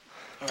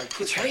All right,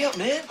 please hurry up,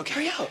 man. Okay.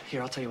 Hurry up. Here,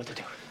 I'll tell you what to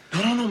do.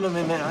 No,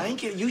 man. I ain't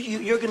give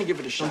you're gonna give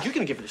it a shot. No, you're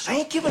gonna give it a shot. I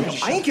ain't giving her a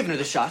shot. I ain't giving her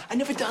the shot. I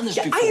never done this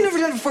Yeah, before. I ain't never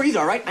done it before either,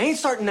 all right? I ain't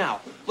starting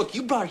now. Look,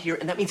 you brought her here,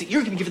 and that means that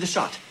you're gonna give her the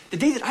shot. The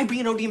day that I bring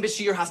an OD and bitch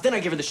to your house, then I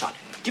give her the shot.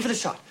 Give her the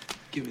shot.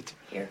 Give it to me.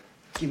 Here.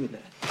 Give me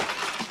that.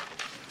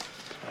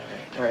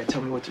 All right,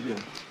 tell me what to do.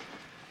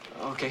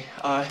 Okay,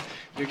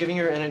 you're giving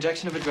her an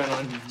injection of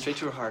adrenaline straight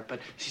to her heart,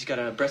 but she's got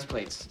a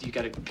breastplate. You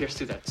gotta pierce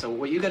through that. So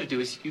what you gotta do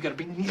is you gotta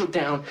bring the needle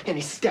down in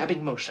a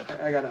stabbing motion.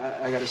 I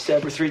gotta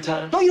stab her 3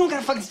 times? No, you don't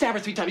gotta fucking stab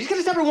her 3 times. You just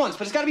gotta stab her once,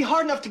 but it's gotta be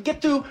hard enough to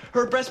get through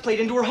her breastplate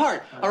into her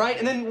heart, all right?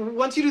 And then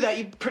once you do that,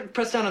 you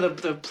press down on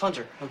the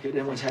plunger. Okay,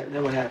 then what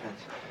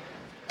happens?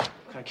 I'm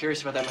kinda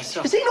curious about that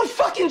myself. This ain't no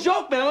fucking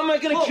joke, man. Am I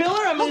gonna kill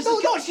her? I mean,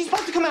 no, she's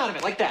supposed to come out of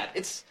it like that.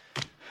 It's...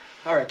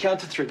 All right,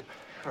 count to 3.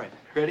 All right.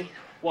 Ready?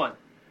 1.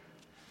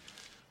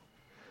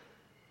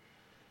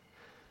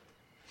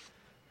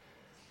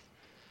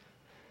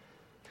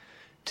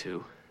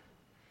 2.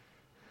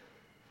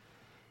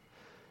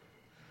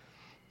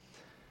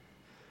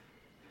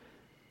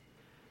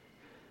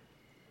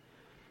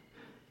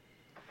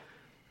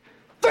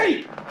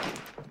 3.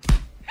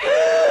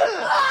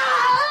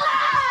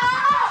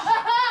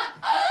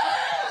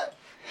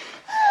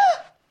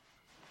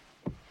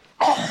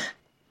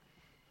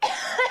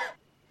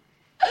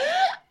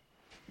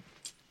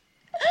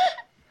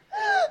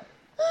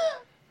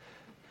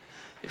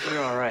 If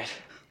you're all right,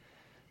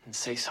 then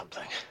say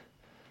something.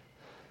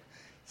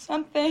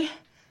 Something.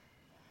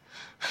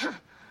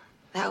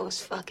 That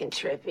was fucking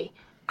trippy.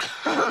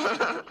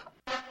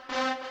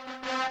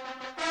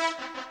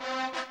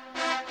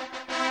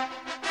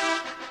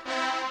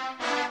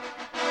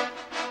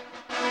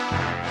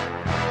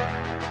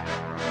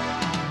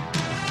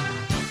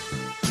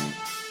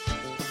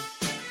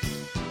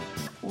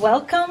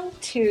 Welcome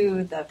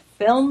to the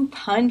Film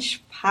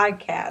Punch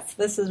podcast.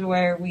 This is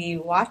where we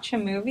watch a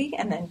movie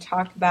and then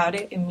talk about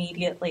it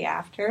immediately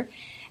after.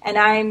 And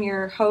I'm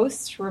your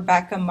host,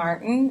 Rebecca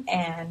Martin,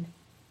 and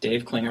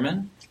Dave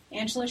Clingerman,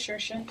 Angela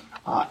Shershin,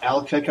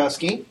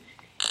 Kwiatkowski,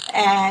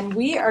 and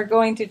we are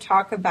going to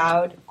talk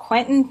about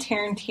Quentin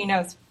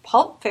Tarantino's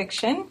Pulp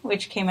Fiction,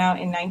 which came out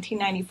in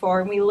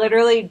 1994, and we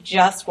literally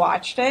just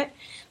watched it.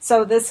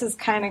 So this is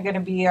kind of going to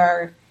be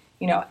our,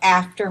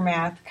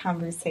 aftermath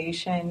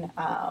conversation,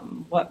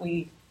 what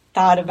we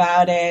thought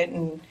about it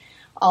and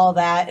all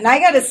that. And I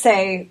got to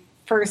say,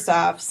 first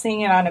off,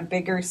 seeing it on a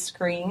bigger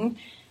screen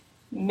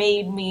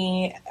made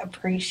me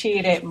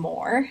appreciate it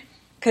more,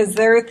 because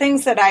there are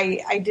things that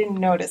I didn't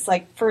notice.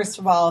 Like, first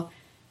of all,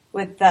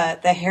 with the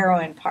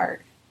heroin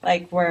part,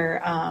 like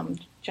where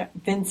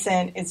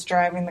Vincent is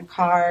driving the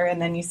car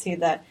and then you see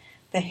the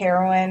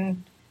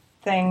heroin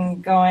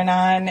thing going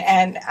on,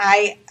 and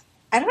I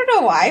don't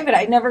know why, but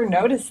I never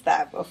noticed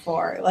that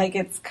before. Like,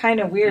 it's kind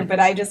of weird, but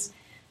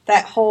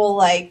that whole,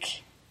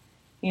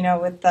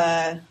 with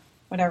the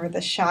whatever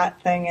the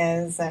shot thing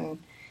is, and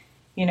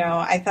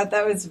I thought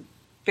that was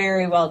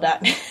very well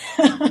done.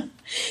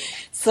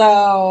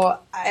 So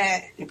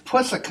it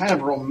puts a kind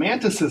of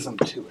romanticism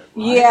to it.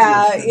 Right?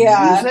 Yeah, With the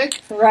yeah,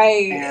 music,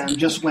 right. And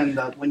just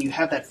when you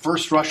have that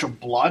first rush of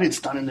blood, it's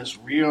done in this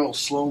real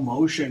slow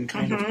motion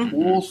kind of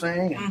cool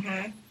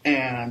thing,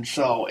 and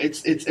so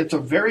it's a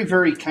very,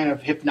 very kind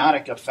of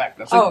hypnotic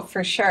effect.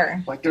 For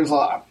sure. Like there's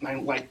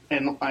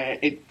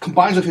it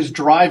combines with his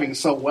driving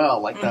so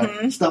well. Like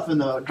the stuff in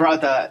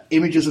the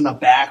images in the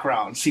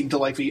background seem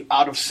to be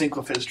out of sync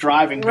with his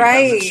driving.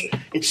 Right.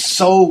 It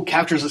so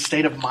captures a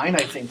state of mind,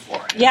 I think, for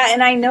it. Yeah,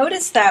 and I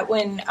noticed that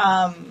when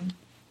a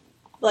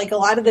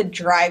lot of the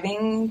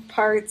driving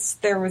parts,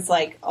 there was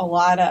a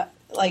lot of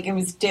it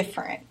was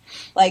different.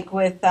 Like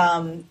with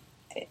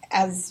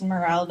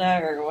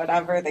Esmeralda or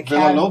whatever, the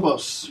cab.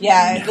 Villalobos.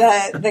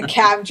 Yeah, the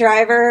cab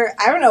driver.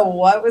 I don't know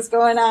what was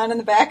going on in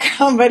the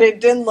background, but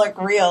it didn't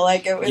look real.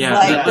 Like it was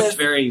it looked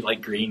very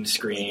green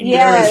screen.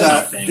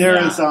 Yes.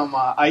 There is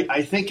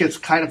I think it's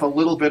kind of a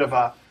little bit of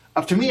a.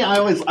 To me, I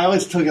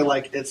always took it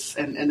like it's,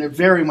 and it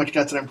very much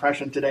gets an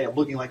impression today of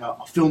looking like a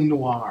film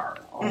noir.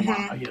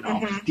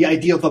 The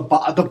idea of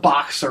the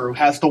boxer who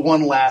has the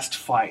one last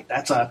fight.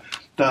 That's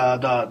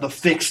the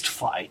fixed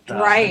fight,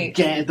 right?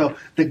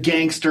 The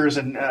gangsters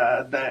and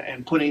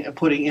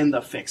putting in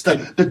the fix,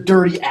 the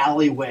dirty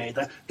alleyway,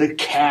 the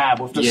cab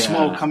with the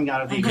smoke coming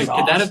out of the exhaust.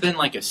 Could that have been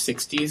like a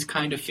 '60s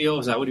kind of feel?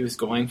 Is that what he was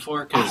going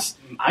for? Because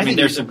I mean,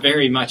 there's a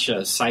very much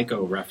a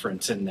Psycho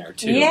reference in there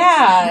too.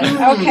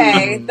 Yeah.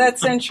 Okay,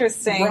 that's interesting.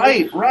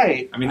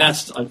 Right. I mean,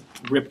 that's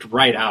ripped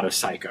right out of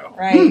Psycho.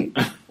 Right.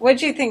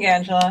 What'd you think,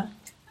 Angela?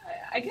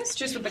 I guess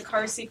just with the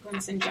car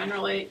sequence in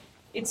general, it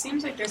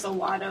seems like there's a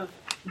lot of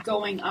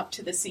going up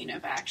to the scene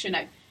of action.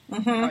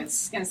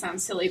 It's going to sound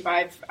silly,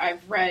 but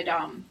I've read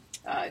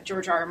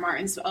George R.R.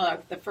 Martin's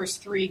the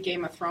first 3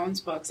 Game of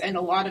Thrones books, and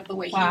a lot of the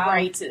way he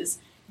writes is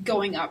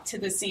going up to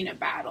the scene of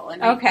battle.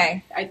 And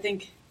I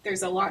think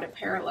there's a lot of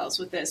parallels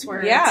with this,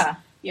 where it's,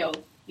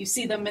 you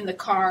see them in the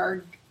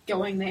car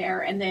going there,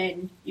 and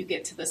then you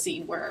get to the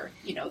scene where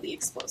the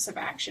explosive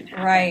action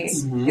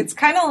happens. Right. It's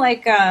kind of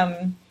like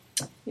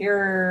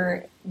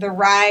the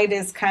ride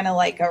is kind of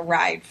like a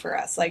ride for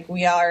us. Like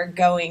we are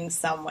going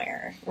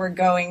somewhere. We're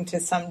going to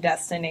some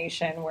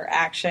destination where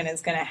action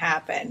is going to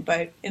happen.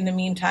 But in the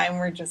meantime,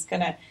 we're just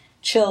going to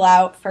chill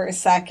out for a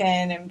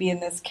second and be in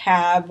this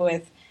cab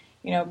with,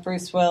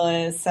 Bruce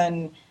Willis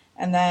and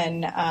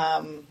then,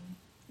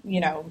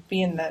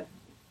 be in the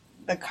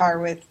car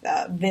with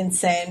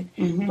Vincent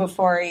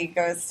before he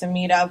goes to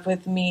meet up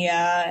with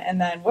Mia.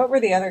 And then what were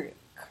there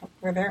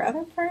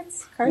other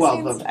parts? Car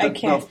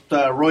scenes?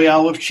 The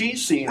Royale with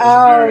cheese scene.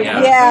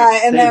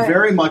 And they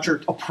very much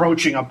are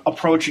approaching a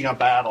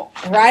battle.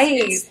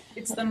 Right.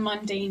 It's the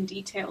mundane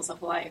details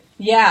of life.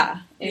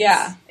 Yeah.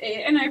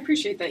 And I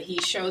appreciate that he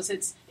shows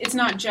it's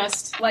not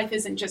just, life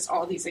isn't just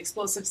all these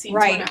explosive scenes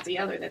one after the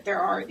other, that there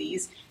are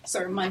these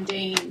sort of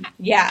mundane,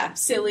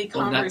 silly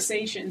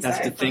conversations.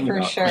 That's the thing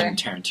about Quentin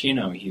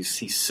Tarantino.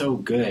 He's so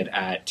good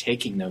at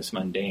taking those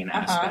mundane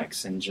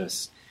aspects and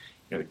just,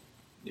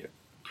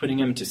 putting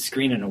them to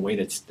screen in a way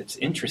that's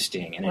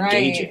interesting and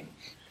engaging.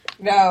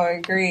 No,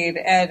 agreed.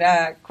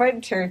 And Quentin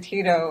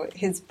Tarantino,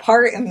 his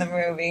part in the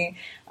movie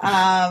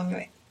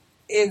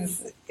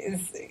is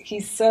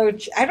he's so.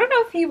 I don't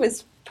know if he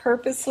was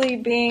purposely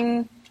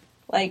being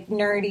like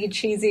nerdy,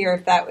 cheesy, or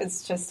if that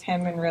was just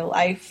him in real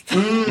life.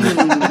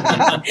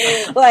 I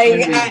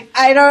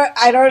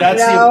don't That's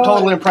know. the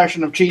total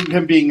impression of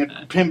him being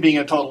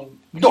a total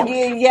dork.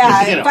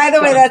 Yeah. By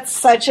the way, that's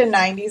such a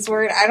 90s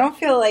word. I don't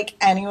feel like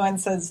anyone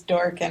says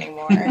dork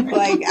anymore.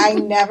 Like, I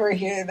never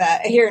hear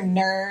that. I hear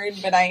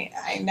nerd, but I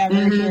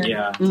never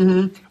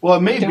hear Well,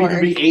 it may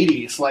dork. be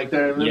 80s. Like,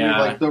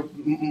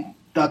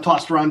 the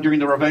tossed around during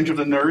the Revenge of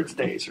the Nerds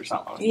days or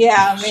something.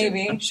 Yeah,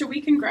 maybe. Should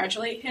we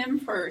congratulate him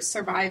for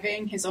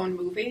surviving his own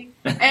movie?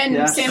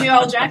 And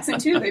Samuel L. Jackson,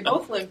 too. They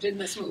both lived in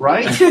this movie.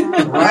 Right.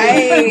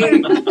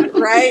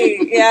 Right.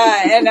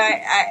 Yeah, and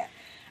I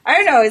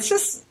don't know. It's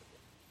just...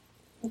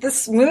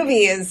 This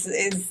movie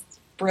is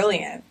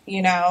brilliant,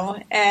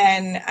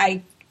 and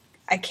I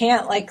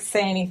can't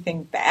say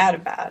anything bad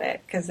about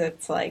it because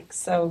it's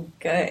so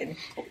good.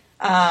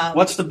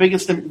 What's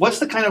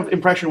the kind of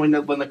impression when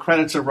the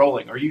credits are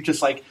rolling? Are you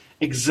just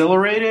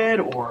exhilarated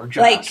or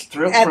just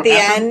thrilled at the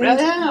end?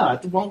 Yeah,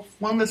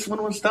 when this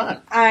one was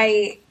done.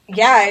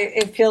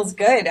 It feels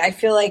good. I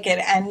feel like it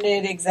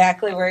ended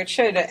exactly where it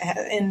should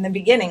in the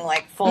beginning,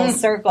 full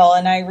circle.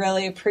 And I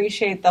really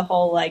appreciate the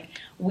whole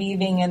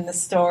weaving in the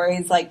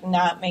stories,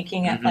 not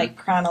making it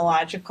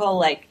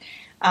chronological. It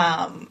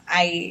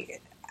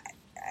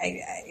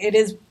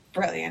is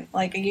brilliant.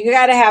 You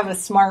got to have a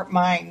smart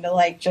mind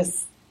to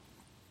just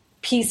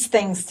piece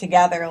things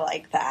together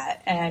like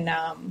that. And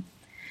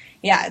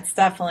it's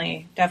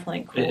definitely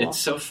cool. It's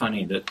so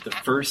funny that the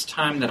first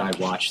time that I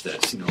watched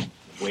this,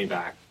 way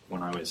back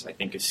when I was, I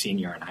think, a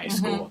senior in high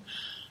school,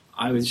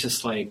 I was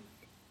just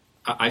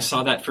I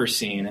saw that first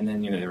scene, and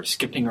then they were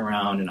skipping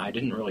around, and I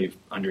didn't really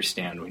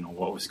understand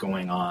what was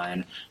going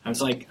on. I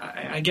was like,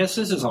 I guess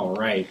this is all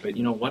right, but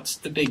what's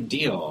the big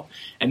deal?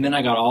 And then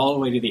I got all the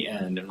way to the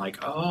end, and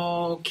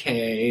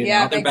okay,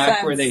 now they're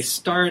back where they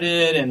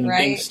started, and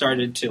things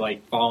started to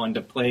fall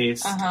into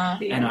place. And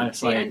I was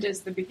the end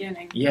is the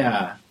beginning.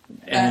 Yeah.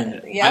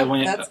 And I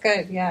went, that's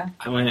good. Yeah.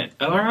 I went,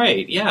 all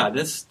right. Yeah,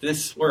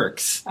 this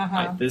works.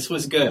 This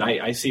was good.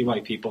 I see why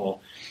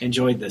people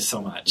enjoyed this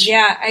so much.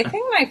 Yeah, I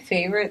think my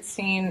favorite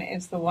scene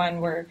is the one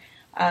where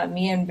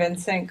me and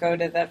Vincent go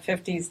to the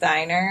 50s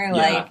diner.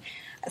 Yeah.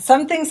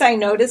 Some things I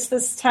noticed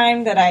this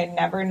time that I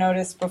never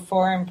noticed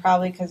before, and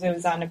probably because it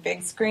was on a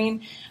big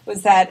screen,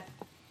 was that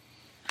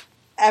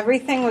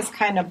everything was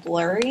kind of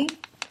blurry.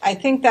 I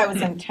think that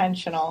was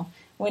intentional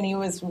when he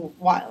was,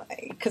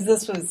 because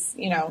this was,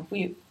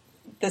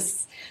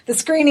 the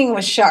screening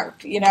was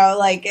sharp,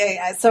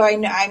 so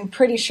I'm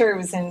pretty sure it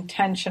was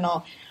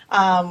intentional.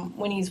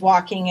 When he's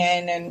walking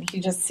in and he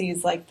just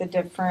sees the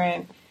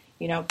different,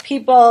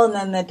 people, and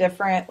then the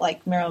different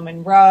Marilyn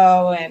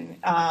Monroe and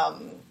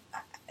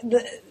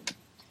the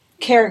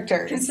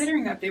characters.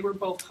 Considering that they were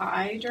both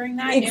high during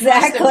that,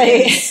 exactly,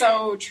 it must have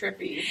been so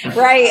trippy,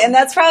 right? And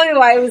that's probably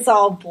why it was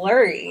all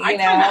blurry.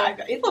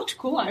 It looked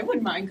cool. I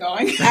wouldn't mind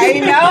going. I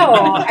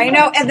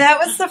know, and that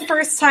was the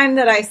first time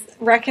that I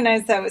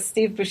recognized that was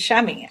Steve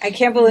Buscemi. I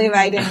can't believe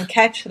I didn't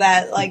catch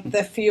that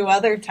the few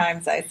other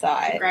times I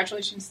saw it.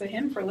 Congratulations to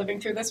him for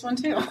living through this one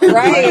too.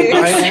 Right,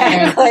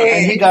 exactly.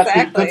 And he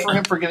got good for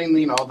him for getting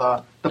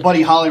the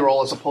Buddy Holly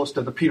role as opposed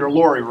to the Peter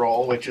Lorre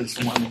role, which is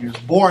one he was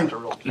born to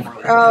really.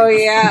 Oh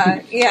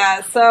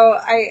yeah. So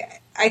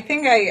I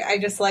think I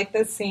just like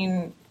this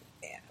scene,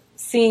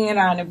 seeing it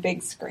on a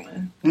big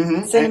screen.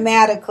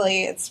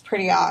 Cinematically, it's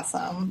pretty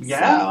awesome.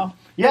 Yeah. So.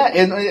 Yeah,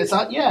 and it's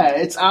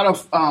out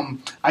of.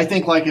 I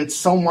think it's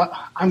so much.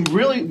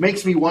 Really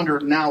makes me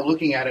wonder now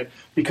looking at it,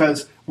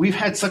 because we've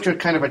had such a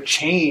kind of a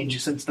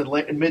change since the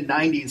mid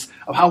 '90s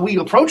of how we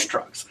approach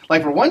drugs.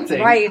 For one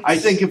thing, I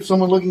think if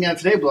someone looking at it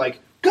today would be like,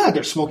 God,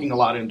 they're smoking a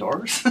lot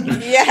indoors.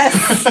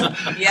 Yes.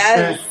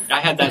 I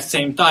had that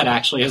same thought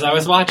actually as I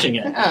was watching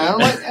it. Yeah,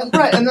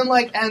 right, and then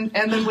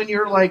and then when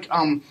you're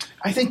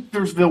I think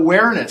there's the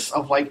awareness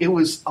of it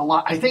was a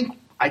lot. I think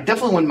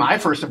definitely, when my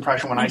first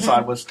impression when I saw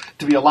it was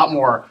to be a lot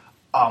more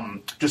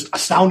just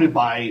astounded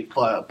by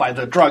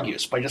the drug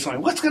use, by just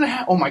going, what's going to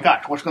happen? Oh my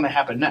gosh, what's going to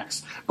happen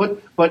next?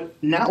 But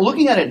now,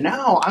 looking at it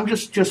now, I'm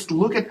just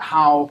look at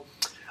how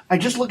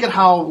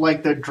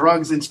like the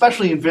drugs, and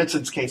especially in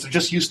Vincent's case, are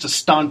just used to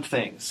stunt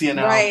things. You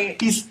know, Right.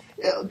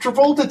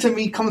 Travolta to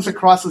me comes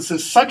across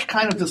as such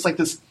kind of this like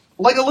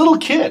a little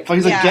kid.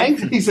 He's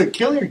he's a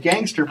killer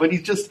gangster, but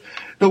he's just,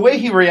 the way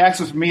he reacts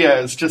with Mia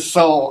is just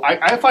so,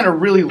 I find it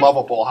really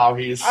lovable how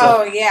he's for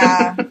how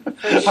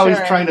sure.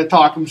 he's trying to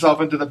talk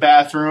himself into the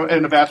bathroom.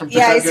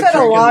 Yeah, he spent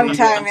a long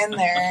time in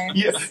there.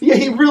 Yeah,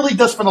 he really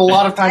does spend a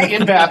lot of time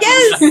in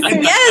bathrooms.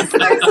 Yes.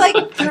 There's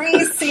like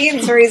 3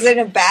 scenes where he's in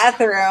a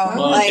bathroom.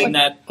 Well, and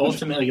that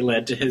ultimately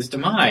led to his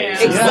demise.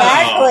 Yeah.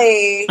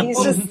 Exactly. He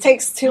just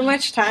takes too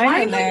much time Why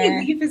in would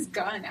there. he leave his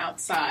gun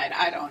outside?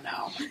 I don't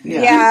know.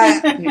 Yeah.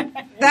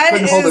 That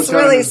Couldn't hold his is gun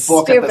and really his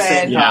book at the same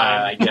stupid.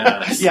 Yeah, I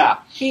guess. Yeah.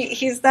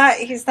 He's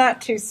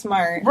not too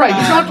smart. Right,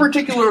 he's not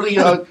particularly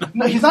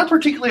he's not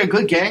particularly a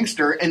good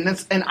gangster, and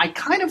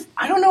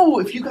I don't know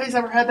if you guys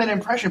ever had that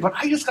impression, but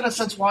I just got a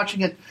sense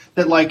watching it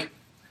that like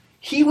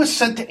he was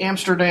sent to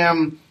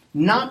Amsterdam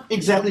not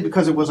exactly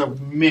because it was a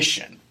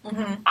mission.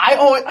 Mm-hmm.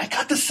 I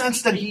got the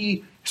sense that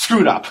he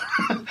screwed up,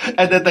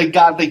 and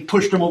that they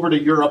pushed him over to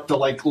Europe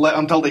to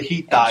until the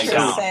heat dies out.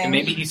 Interesting. And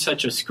maybe he's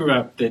such a screw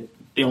up that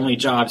the only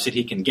jobs that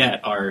he can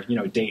get are,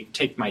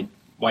 take my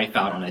wife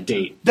out on a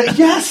date.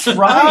 Yes,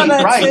 right, Oh,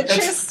 that's right.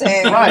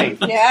 interesting. Right.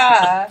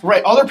 Yeah.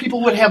 Right. Other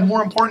people would have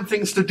more important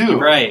things to do.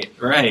 Right.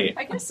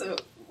 I guess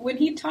when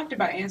he talked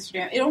about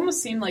Amsterdam, it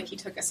almost seemed like he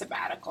took a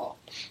sabbatical.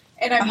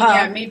 And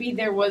I mean, maybe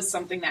there was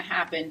something that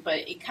happened,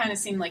 but it kind of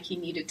seemed like he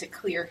needed to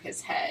clear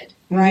his head.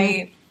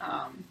 Right.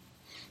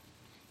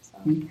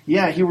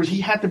 Yeah,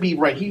 he had to be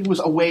right. He was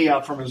away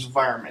out from his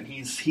environment.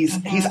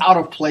 He's out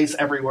of place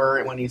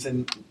everywhere when he's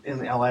in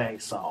LA.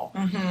 So,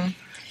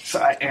 just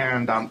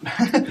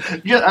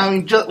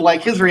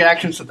like his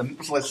reactions to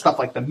the stuff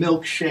like the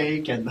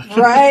milkshake and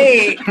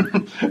Right.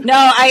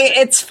 No,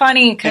 it's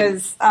funny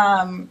because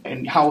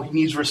and how he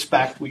needs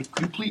respect.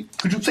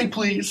 Could you say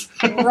please?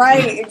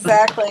 right,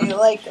 exactly.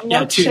 Like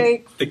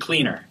milkshake. To the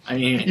cleaner. I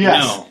mean,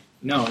 Yes.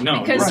 No.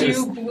 Because Right.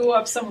 you blew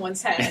up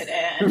someone's head.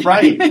 And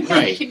Right.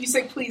 Can you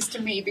say please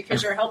to me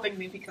because you're helping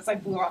me because I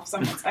blew off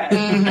someone's head?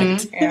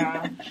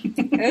 Yeah,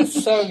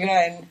 it's so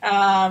good.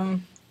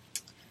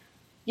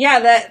 Yeah,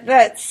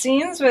 that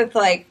scenes with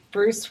like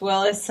Bruce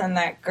Willis and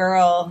that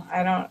girl.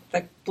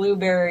 The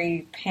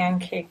blueberry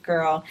pancake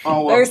girl.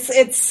 Oh, well.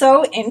 It's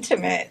so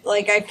intimate.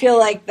 Like I feel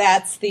like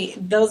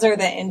those are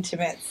the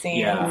intimate scenes.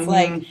 Yeah.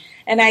 Like,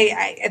 and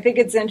I think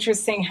it's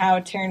interesting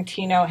how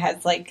Tarantino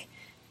has like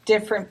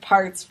different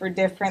parts for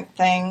different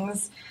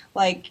things.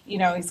 Like,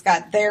 he's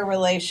got their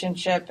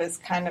relationship as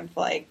kind of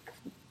like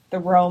the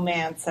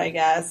romance, I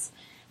guess.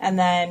 And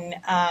then,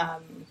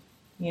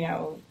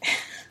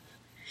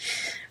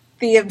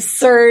 the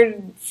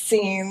absurd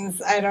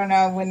scenes, I don't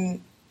know,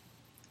 when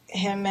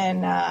him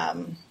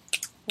and,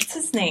 what's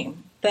his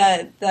name?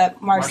 The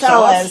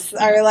Marcellus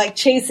are like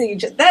chasing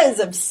each other. That is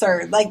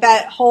absurd. Like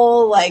that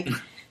whole like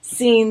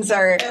scenes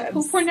are.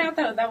 Who pointed out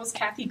that was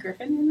Kathy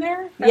Griffin in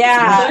there?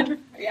 Yeah.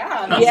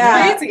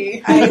 That's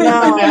crazy. I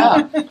know.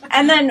 Yeah.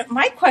 And then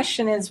my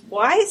question is,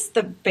 why is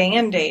the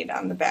Band-Aid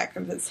on the back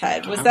of his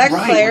head? Was that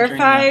Right.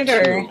 clarified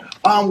or?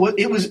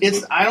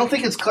 I don't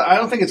think it's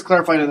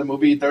clarified in the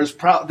movie. There's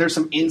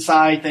some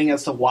inside thing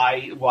as to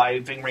why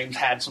Ving Rhames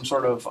had some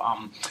sort of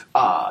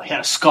had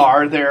a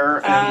scar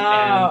there,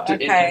 and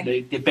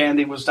the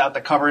Band-Aid was out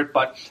to cover it,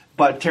 but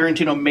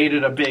Tarantino made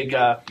it a big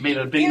He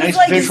was, nice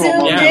like, visual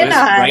zoomed moment. Yeah, it in was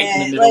on right it, in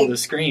the middle like- of the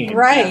screen.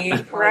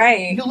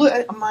 Right. You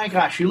look, oh my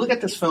gosh! You look at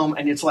this film,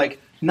 and it's like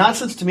not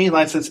since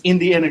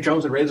Indiana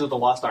Jones and Raiders of the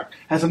Lost Ark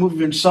has a movie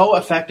been so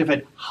effective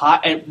at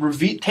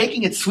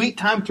taking its sweet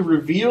time to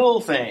reveal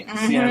things.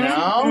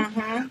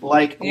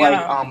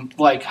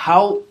 Like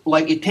how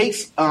it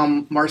takes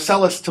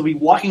Marcellus to be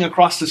walking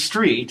across the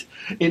street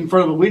in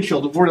front of a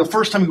windshield for the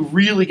first time you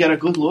really get a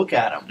good look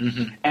at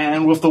him,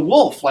 and with the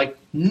wolf, like.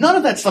 None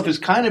of that stuff is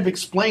kind of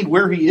explained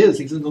where he is.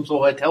 He's in some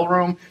sort of hotel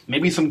room.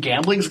 Maybe some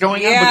gambling's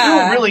going on, but you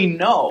don't really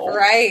know.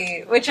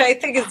 Right. Which I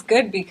think is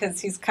good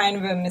because he's kind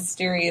of a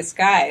mysterious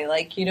guy.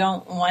 Like, you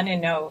don't want to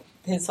know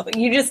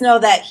you just know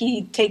that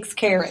he takes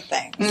care of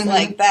things.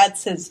 Like,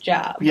 that's his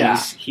job.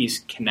 Yeah.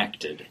 He's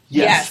connected.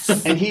 Yes.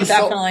 And he's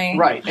definitely.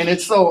 Right. And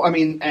it's so,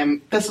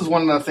 and this is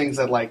one of the things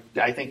that, like,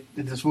 I think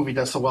this movie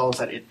does so well is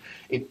that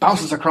it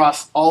bounces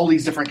across all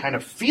these different kind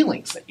of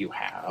feelings that you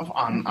have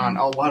on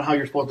how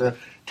you're supposed to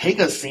take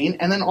a scene,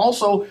 and then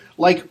also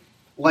like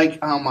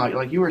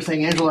you were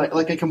saying, Angela,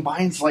 like it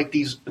combines like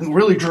these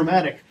really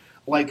dramatic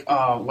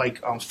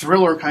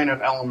thriller kind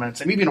of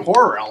elements and even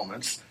horror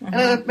elements,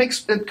 and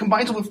it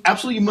combines it with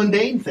absolutely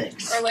mundane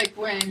things. Or like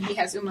when he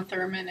has Uma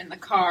Thurman in the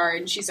car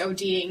and she's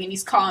ODing and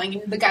he's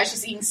calling and the guy's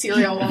just eating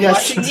cereal while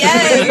watching.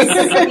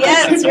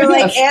 Yes, you're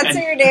like, answer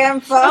your damn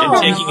phone.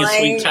 And taking a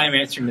sweet time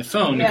answering the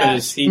phone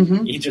because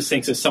he just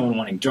thinks it's someone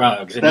wanting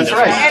drugs. And That's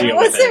right. And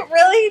was it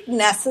really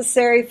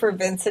necessary for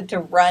Vincent to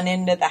run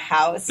into the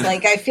house?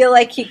 Like, I feel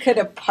like he could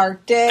have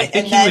parked it I think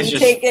and he then was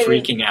just taken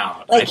freaking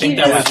out. Like I think he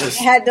that just was just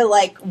had to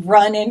like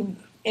run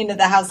into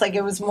the house. Like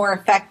it was more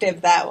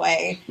effective that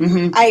way.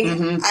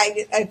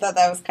 I thought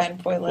that was kind of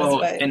pointless. well,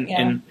 but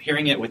and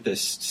hearing it with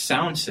this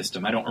sound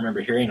system, I don't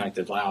remember hearing like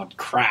the loud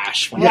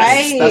crash when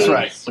That's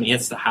right. when he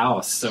hits the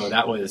house. So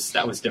that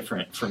was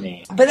different for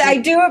me. But I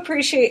do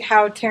appreciate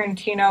how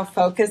Tarantino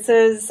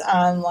focuses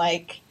on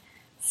like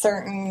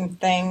certain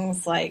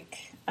things, like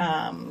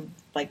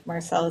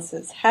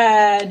Marcellus's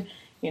head,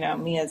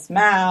 Mia's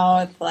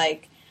mouth,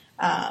 like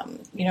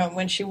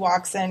when she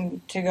walks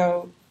in to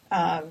go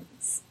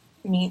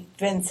meet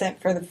Vincent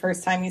for the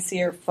first time, you see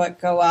her foot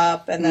go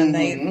up, and then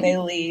they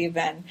leave,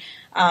 and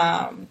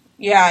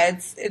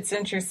it's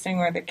interesting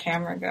where the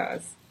camera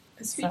goes.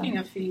 Speaking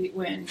of feet,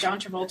 when John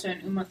Travolta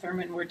and Uma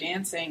Thurman were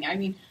dancing, I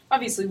mean,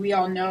 obviously we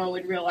all know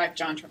in real life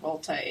John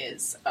Travolta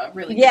is a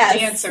really good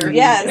dancer.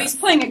 Yes. But he's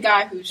playing a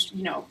guy who's,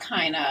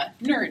 kind of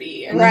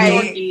nerdy and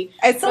Right. dorky.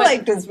 I still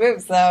liked his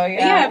moves, though.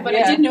 But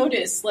I did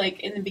notice,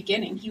 like, in the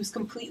beginning, he was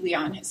completely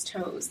on his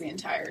toes the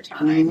entire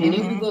time. And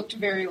he looked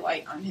very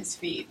light on his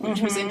feet, which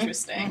was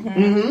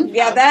interesting.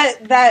 Yeah,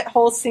 that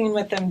whole scene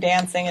with them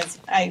dancing is,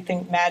 I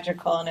think,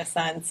 magical in a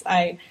sense.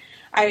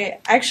 I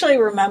actually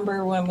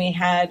remember when we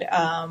had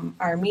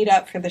our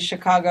meetup for the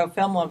Chicago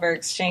Film Lover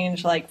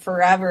Exchange like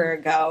forever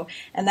ago,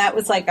 and that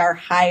was like our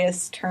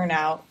highest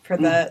turnout for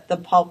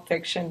the Pulp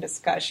Fiction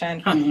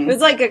discussion. It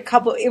was like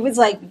it was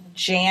like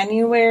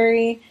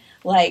January,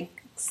 like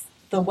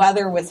the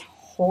weather was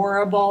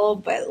horrible,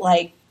 but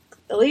like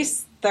at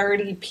least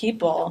 30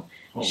 people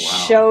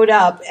showed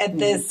up at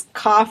this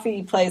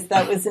coffee place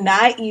that was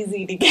not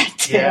easy to get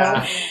to.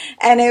 Yeah.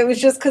 And it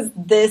was just because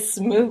this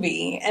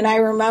movie. And I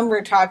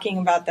remember talking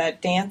about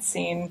that dance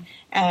scene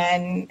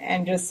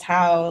and just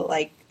how,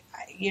 like,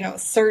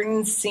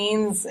 certain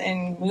scenes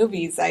in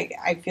movies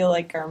I feel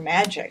like are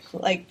magic.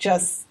 Like,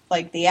 just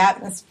like the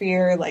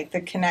atmosphere, like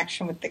the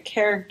connection with the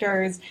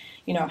characters,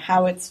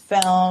 how it's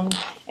filmed.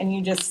 And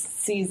you just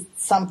see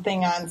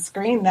something on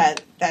screen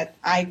that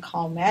I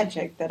call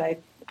magic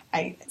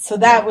so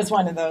that was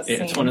one of those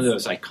scenes. It's one of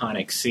those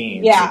iconic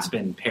scenes that's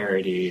been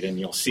parodied and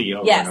you'll see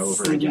over and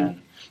over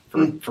again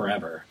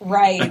forever.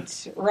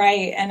 Right.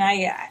 And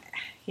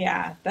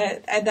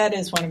that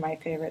is one of my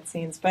favorite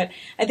scenes. But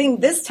I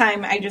think this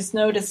time I just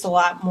noticed a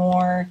lot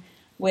more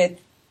with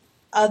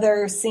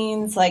other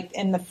scenes, like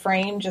in the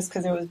frame, just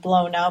because it was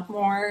blown up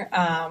more.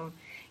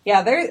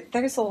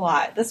 There's a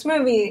lot. This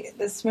movie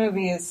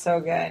is so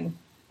good.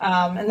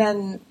 And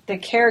then the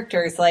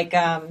characters, like,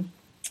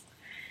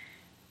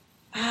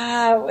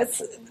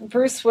 what's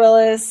Bruce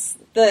Willis,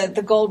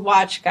 the gold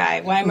watch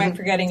guy? Why am I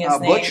forgetting his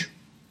name? Butch?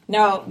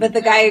 No, but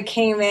the guy who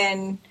came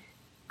in.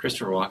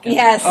 Christopher Walken.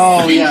 Yes.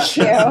 Oh, thank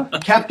you.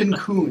 Captain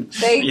Coons.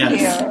 Thank you.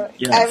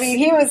 Yes. I mean,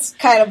 he was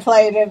kind of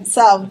playing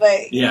himself, but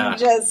he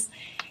just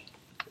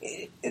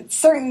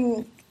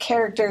certain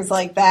characters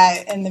like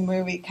that in the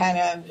movie kind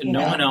of.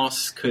 No one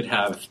else could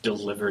have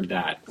delivered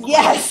that.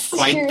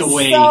 Quite the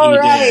way so he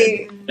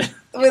right. did.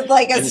 With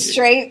like a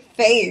straight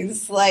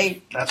face,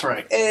 like that's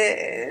right.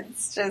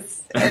 It's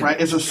just right.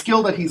 It's a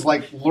skill that he's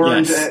like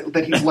learned,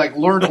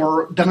 learned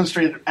or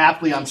demonstrated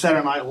aptly on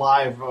Saturday Night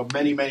Live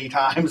many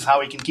times.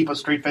 How he can keep a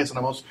straight face in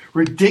the most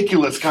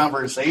ridiculous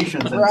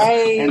conversations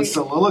and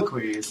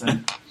soliloquies.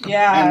 And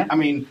I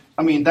mean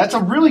that's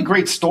a really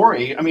great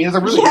story. I mean, it's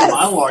a really good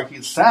monologue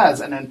he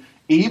says, and then.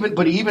 He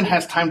even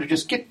has time to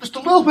just get just a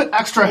little bit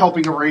extra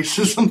helping of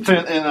racism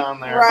in on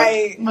there,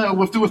 right? But,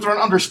 with an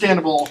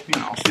understandable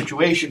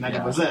situation that he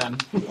was in,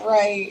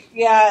 right?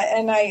 Yeah,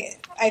 and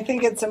I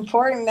think it's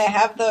important to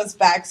have those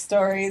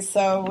backstories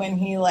so when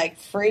he like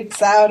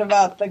freaks out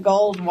about the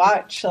gold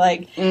watch,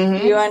 like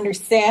you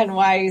understand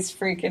why he's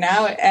freaking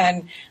out,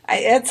 and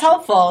it's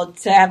helpful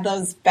to have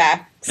those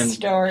backstories.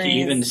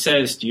 He even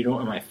says, "Do you know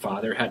what my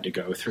father had to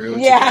go through?"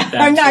 Yeah,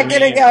 I'm not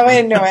going to go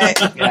into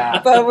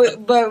it.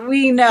 but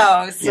we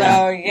know. So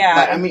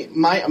But,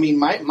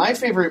 my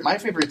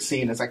favorite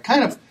scene is like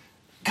kind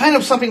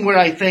of something where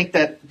I think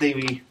that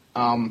that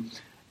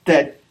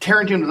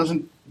Tarantino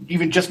doesn't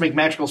even just make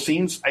magical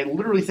scenes. I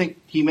literally think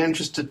he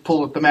manages to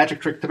pull the magic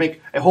trick to make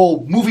a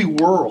whole movie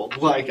world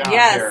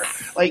there.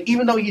 Like,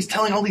 even though he's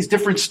telling all these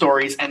different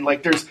stories and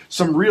like there's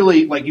some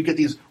really like you get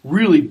these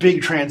really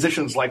big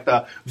transitions, like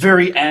the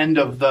very end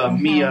of the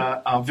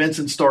Mia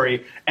Vincent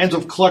story ends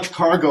with Clutch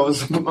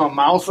Cargo's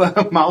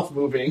mouth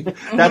moving.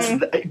 That's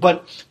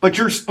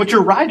but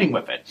you're riding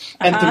with it.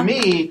 And to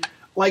me,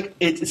 like,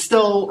 it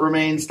still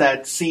remains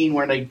that scene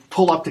where they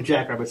pull up to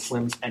Jackrabbit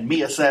Slims and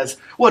Mia says,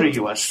 "What are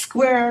you, a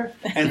square?"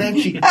 And then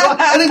she, damn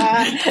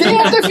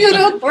if you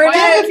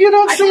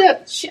don't see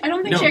it. I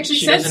don't think she actually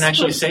she says. doesn't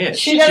actually say it.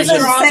 She doesn't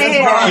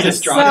say it. She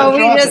just draws So it.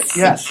 we just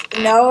Yes.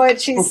 know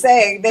what she's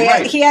saying.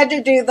 He had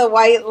to do the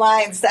white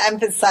lines to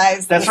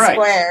emphasize the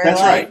square.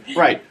 That's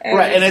right.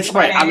 And it's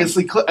funny.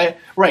 obviously,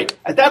 right.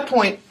 At that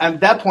point,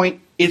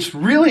 it's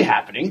really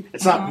happening.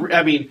 It's not.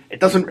 I mean,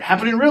 it doesn't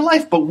happen in real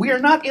life, but we're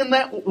not in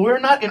that. We're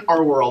not in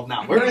our world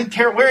now. We're in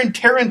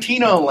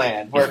Tarantino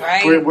land, where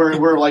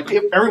like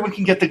everyone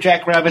can get the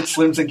Jackrabbit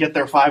Slims and get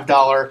their $5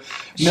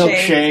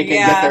 milkshake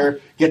and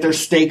get their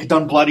steak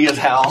done bloody as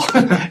hell.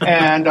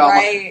 and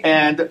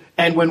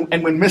when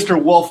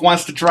Mr. Wolf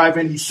wants to drive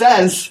in, he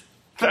says,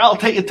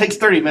 it takes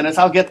 30 minutes.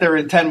 I'll get there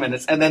in 10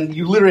 minutes. And then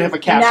you literally have a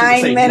caption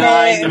to say 9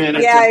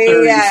 minutes and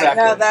 30 seconds.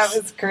 No, that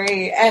was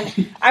great.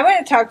 And I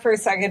want to talk for a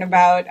second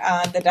about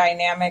the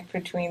dynamic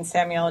between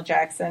Samuel L.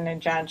 Jackson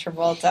and John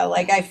Travolta.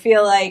 Like, I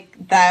feel like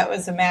that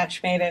was a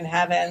match made in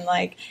heaven.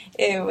 Like,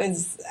 it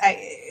was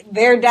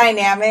their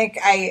dynamic.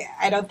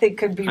 I don't think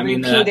could be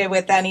repeated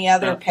with any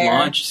other pair.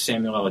 Launched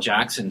Samuel L.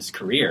 Jackson's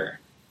career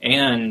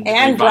and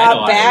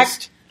brought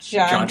back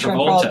John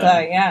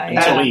Travolta,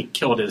 until he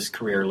killed his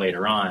career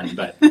later on,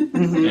 but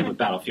with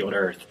Battlefield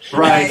Earth,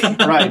 right.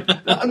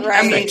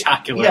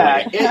 Spectacularly,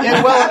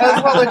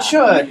 well, it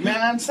should,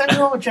 man.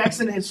 Samuel L.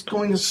 Jackson is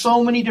going to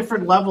so many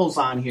different levels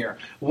on here.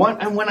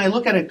 And when I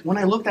looked at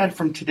it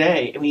from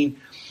today, I mean,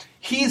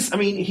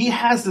 he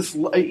has this.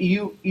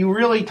 You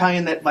really tie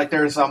in that, like,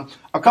 there's a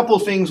couple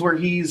of things where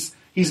he's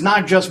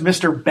not just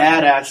Mr.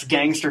 Badass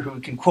Gangster who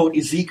can quote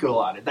Ezekiel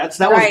on it.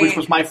 Which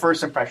was my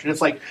first impression.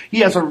 It's like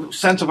he has a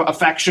sense of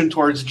affection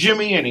towards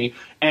Jimmy,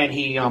 and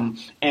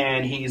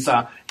he's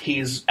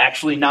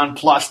actually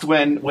nonplussed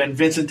when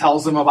Vincent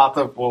tells him about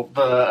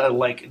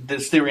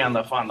this theory on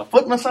the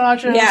foot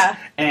massages. Yeah.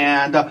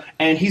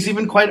 And he's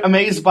even quite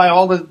amazed by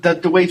all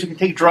the ways you can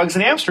take drugs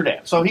in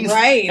Amsterdam. So he's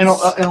in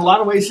a lot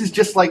of ways he's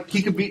just like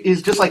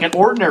an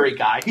ordinary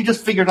guy. He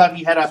just figured out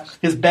he had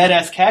his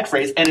badass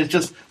catchphrase, and it's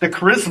just the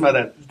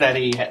charisma that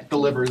he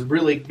delivers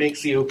really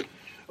makes you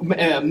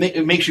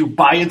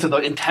buy into the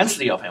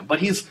intensity of him. But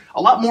he's in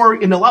a lot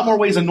more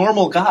ways a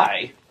normal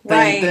guy.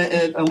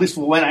 At least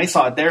when I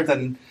saw it there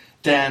than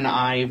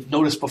I've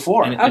noticed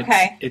before.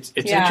 It's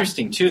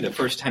interesting too. The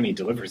first time he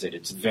delivers it,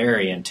 it's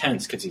very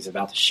intense because he's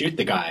about to shoot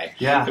the guy.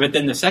 Yeah. But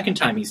then the second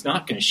time, he's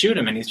not going to shoot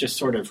him, and he's just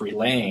sort of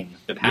relaying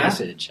the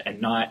passage and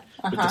not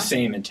with the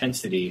same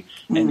intensity.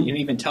 And he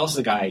even tells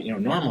the guy,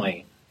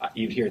 normally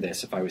you'd hear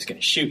this if I was going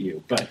to shoot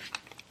you, but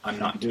I'm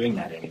not doing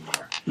that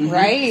anymore.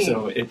 Right.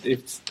 So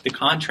it's the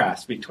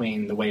contrast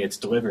between the way it's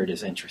delivered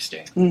is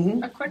interesting.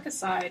 A quick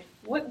aside: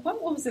 what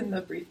was in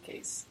the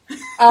briefcase?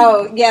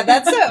 Oh yeah,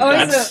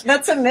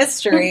 that's a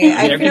mystery.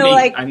 I feel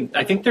like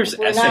I think there's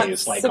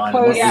essays on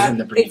what was in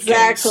the briefcase.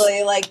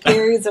 Exactly, like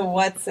theories of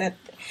what's in.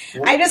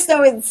 I just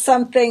know it's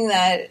something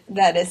that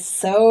is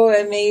so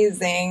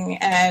amazing,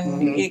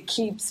 and it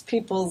keeps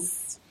people's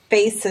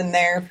face in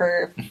there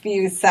for a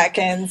few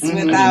seconds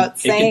without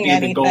saying anything. It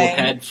could be the gold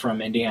head from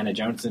Indiana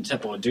Jones and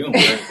Temple of Doom,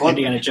 where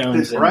Indiana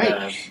Jones and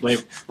Raiders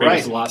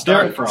of the Lost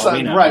Ark, for all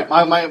we know. Right.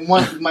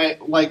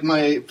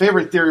 My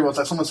favorite theory was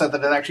that someone said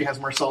that it actually has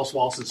Marcellus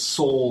Wallace's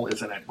soul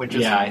is in it, which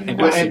is I think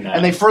I've seen that.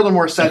 And they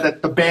furthermore said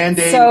that the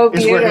Band-Aid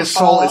is where his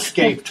soul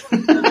escaped,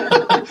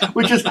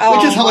 which is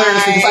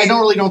hilarious because I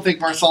don't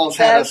think Marcellus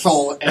had a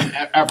soul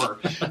ever,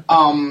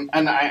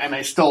 and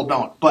I still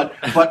don't. But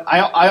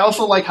I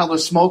also like how the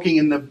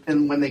smoking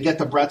and when they get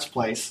to Brett's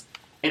place,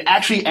 it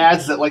actually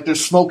adds that, like,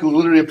 there's smoke that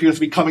literally appears to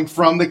be coming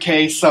from the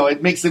case, so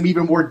it makes them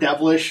even more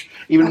devilish,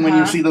 even when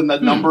you see them, the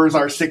numbers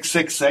are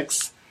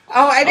 666.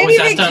 Oh, I didn't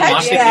even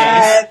catch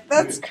that.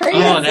 That's crazy.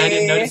 Oh, I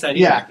didn't notice that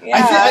either.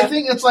 I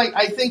think it's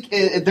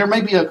like, there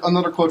may be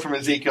another quote from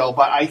Ezekiel,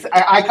 but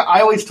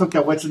I always took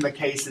that what's in the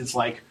case is,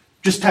 like,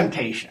 just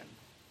temptation.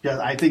 Yeah,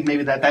 I think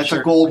maybe that's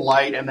a gold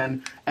light, and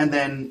then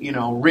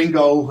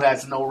Ringo, who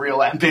has no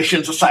real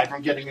ambitions aside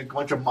from getting a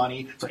bunch of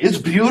money, so it's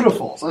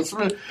beautiful. So it's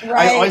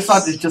I always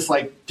thought it's just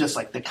like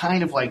the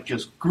kind of like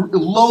just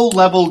low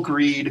level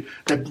greed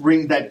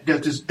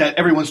that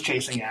everyone's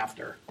chasing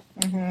after.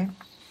 Mm-hmm.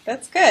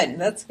 That's good.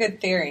 That's a good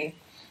theory.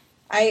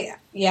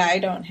 I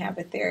don't have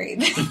a theory.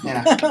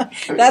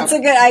 That's a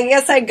good. I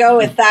guess I'd go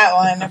with that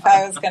one if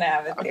I was going to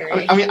have a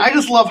theory. I mean, I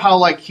just love how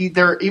like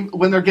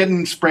when they're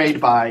getting sprayed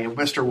by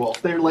Mr.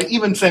 Wolf, they're like,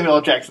 even Samuel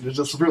L. Jackson is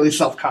just really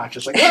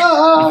self-conscious, like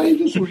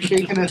he's just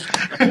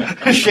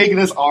shaking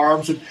his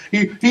arms, and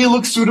he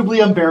looks suitably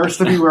embarrassed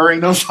to be wearing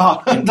those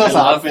outfits. I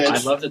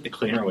love that the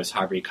cleaner was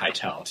Harvey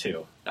Keitel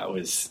too. That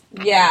was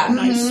a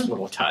nice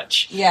little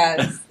touch.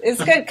 Yes,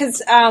 it's good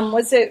because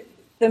was it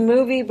the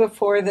movie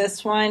before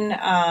this one?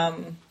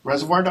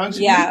 Reservoir Dogs?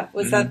 Yeah,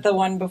 was that the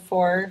one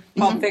before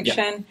Pulp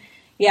Fiction?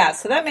 Yeah,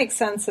 so that makes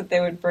sense that they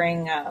would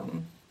bring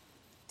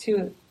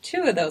two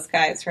of those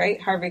guys,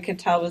 right? Harvey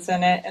Keitel was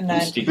in it, and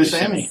then Steve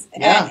Buscemi.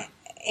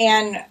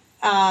 and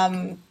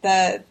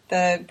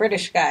the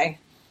British guy.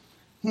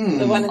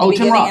 The one in the Tim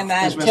beginning Roth and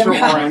that is Mr. Tim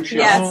Roth. Orange.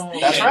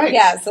 Yes. That's right.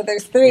 Yeah, so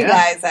there's three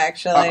guys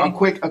actually. A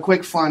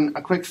quick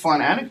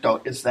fun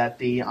anecdote is that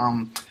the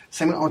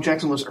Samuel L.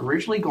 Jackson was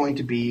originally going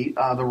to be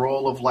the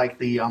role of like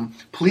the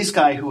police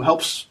guy who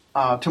helps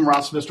Tim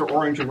Roth's Mr.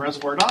 Orange in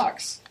Reservoir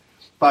Dogs,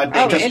 but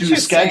they just due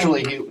to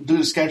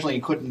scheduling, he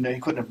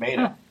couldn't have made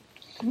it.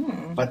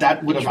 But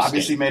that would have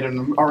obviously made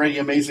an already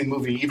amazing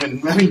movie. Even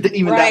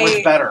that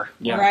much better.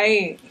 Yeah.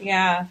 Right.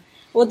 Yeah.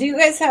 Well, do you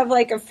guys have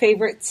like a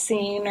favorite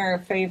scene or a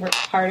favorite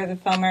part of the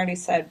film? I already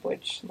said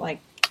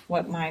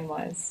what mine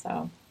was.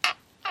 So,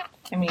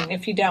 I mean,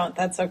 if you don't,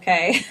 that's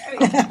okay.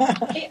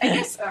 I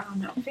guess I don't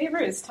know.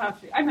 Favorite is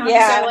tough. I mean,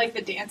 obviously I like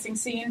the dancing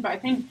scene, but I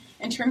think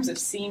in terms of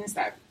scenes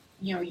that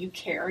you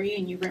carry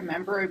and you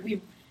remember,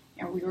 we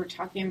were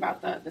talking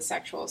about the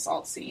sexual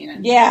assault scene,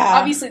 and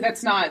obviously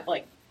that's not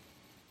like.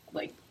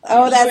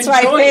 That's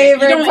my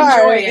favorite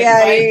part.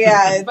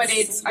 Yeah. But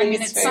it's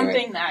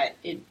something that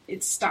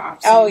it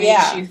stops. Oh, and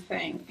makes you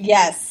think.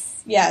 Yes,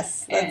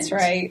 that's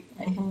right.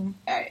 Mm-hmm.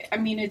 I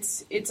mean,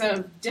 it's a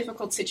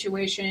difficult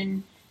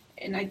situation,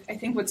 and I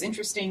think what's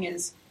interesting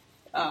is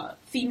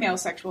female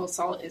sexual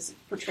assault is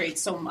portrayed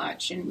so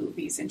much in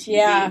movies and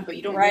TV, but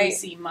you don't really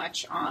see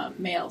much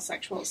male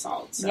sexual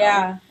assault.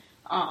 So,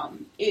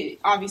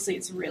 obviously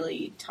it's a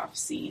really tough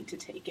scene to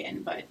take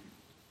in, but.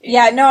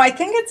 I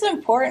think it's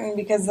important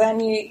because then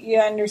you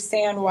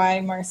understand why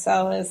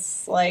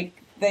Marcellus, why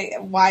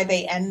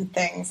they end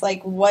things.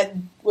 Like, what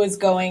was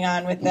going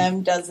on with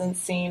them doesn't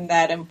seem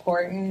that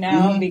important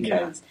now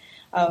because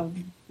of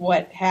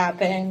what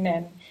happened.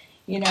 And,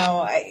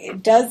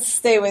 it does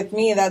stay with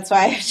me. That's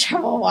why I have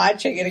trouble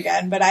watching it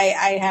again. But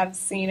I have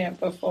seen it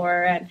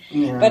before.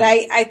 But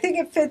I think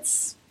it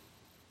fits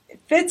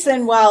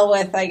in well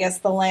with, I guess,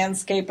 the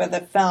landscape of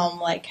the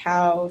film, like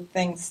how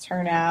things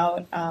turn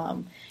out.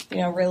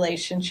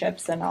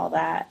 Relationships and all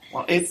that.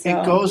 Well, it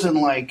goes in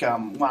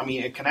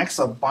it connects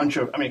a bunch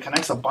of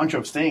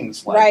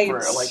things.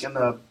 Like in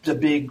the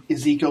big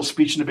Ezekiel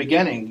speech in the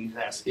beginning, he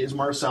asks, "Is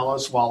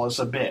Marcellus Wallace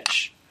a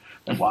bitch?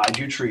 And why'd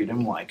you treat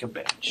him like a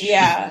bitch?"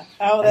 Yeah.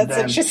 Oh, that's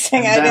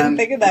interesting. I didn't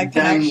think of that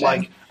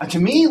connection. To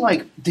me,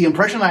 the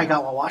impression I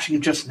got while watching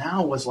it just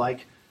now was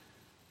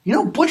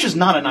Butch is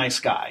not a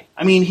nice guy.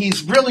 I mean,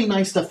 he's really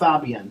nice to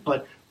Fabian,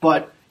 but.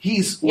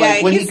 He's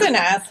he's an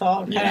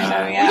asshole.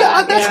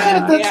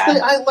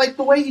 I like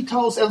the way he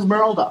tells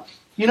Esmeralda.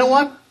 You know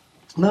what?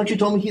 Now that you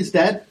told me he's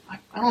dead,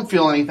 I don't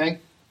feel anything.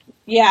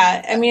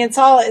 Yeah, I mean it's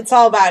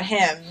all about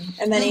him,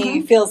 and then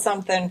he feels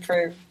something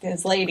for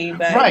his lady,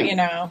 but but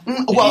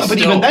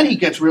even then he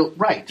gets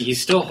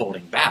He's still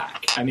holding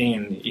back. I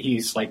mean,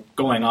 he's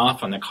going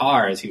off on the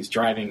car as he's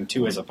driving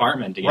to his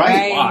apartment to get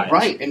his watch.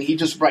 Right, and he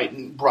just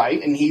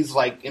and he's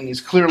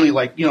he's clearly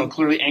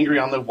clearly angry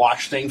on the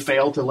watch thing.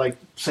 Failed to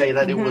say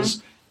that it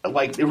was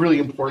really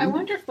important. I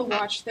wonder if the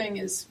watch thing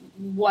is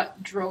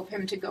what drove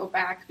him to go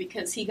back,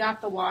 because he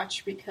got the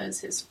watch because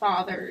his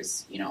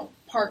father's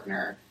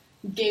partner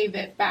gave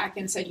it back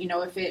and said,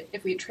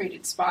 if we had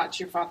traded spots,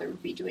 your father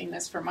would be doing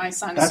this for my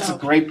son. That's a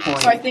great point.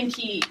 So I think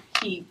he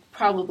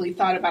probably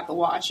thought about the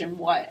watch and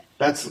what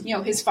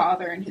his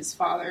father and his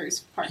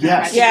father's partner.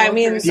 Yes.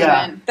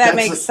 That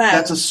makes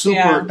sense. That's a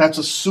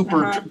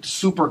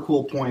super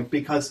cool point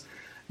because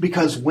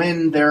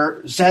when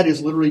Zed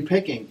is literally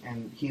picking,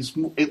 and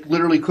it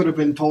literally could have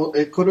been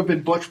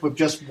Butch with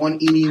just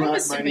one eeny. I'm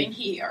assuming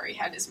he already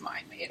had his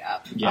mind made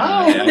up. Yeah,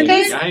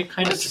 I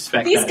kind of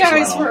suspect these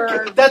guys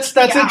were. That's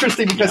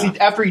interesting because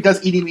after he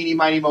does eeny meeny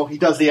miny mo, he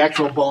does the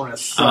actual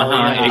bonus. So,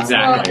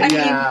 exactly. Well,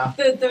 I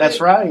mean, that's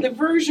right. The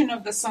version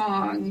of the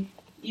song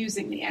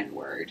using the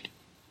N-word.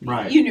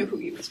 Right. You knew who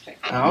he was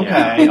picking.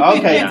 Okay.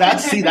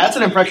 That's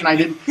an impression I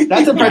didn't.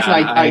 That's an impression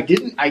I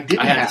didn't. I had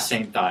have the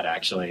same thought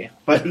actually.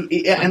 But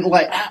in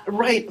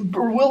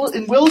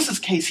Willis's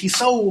case, he's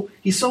so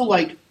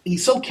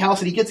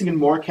callous, and he gets even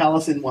more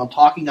callous while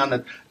talking on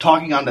the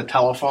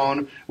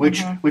telephone.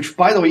 Which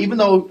by the way, even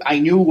though I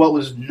knew what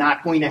was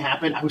not going to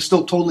happen, I was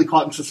still totally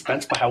caught in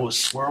suspense by how it was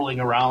swirling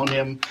around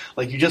him.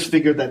 You just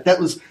figured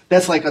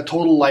that's like a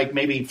total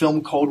maybe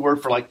film code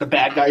word for the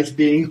bad guys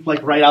being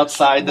right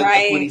outside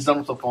when he's done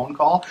with the phone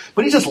call.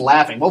 But he's just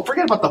laughing. Well,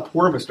 forget about the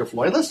poor Mr.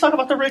 Floyd. Let's talk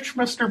about the rich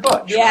Mr.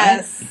 Butch.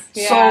 Yes. Right?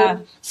 Yeah.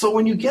 So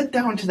when you get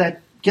down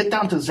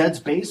to Zed's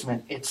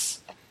basement,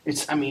 it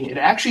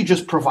actually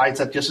just provides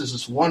that this is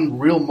this one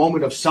real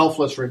moment of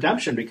selfless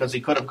redemption, because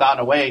he could have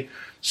gotten away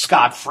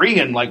scot-free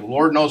and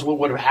Lord knows what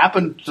would have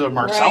happened to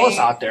Marcellus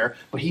out there,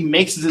 but he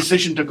makes the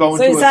decision to go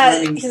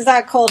into he's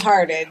not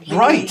cold-hearted.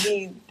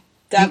 He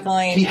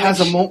definitely he has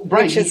a moment,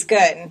 which is good.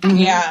 Mm-hmm.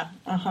 Yeah,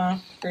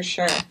 for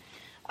sure.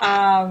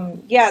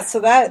 So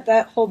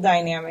that whole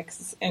dynamic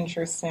is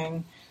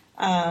interesting.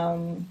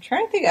 Trying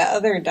to think of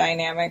other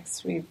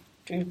dynamics we've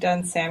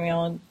done.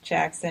 Samuel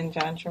Jackson,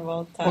 John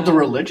Travolta. Well, the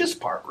religious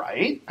part,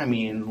 right? I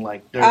mean,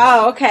 there's...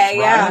 Oh, okay, right?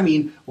 yeah. I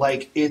mean,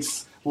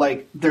 it's...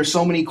 there's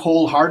so many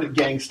cold-hearted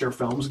gangster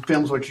films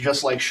which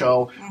just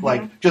show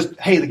just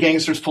hey, the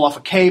gangsters pull off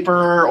a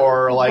caper,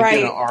 or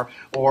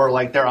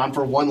or they're on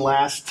for one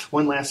last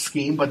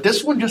scheme. But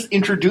this one just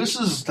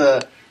introduces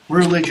the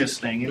religious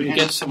thing. We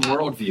get some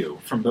worldview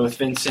from both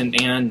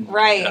Vincent and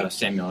Right.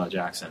 Samuel L.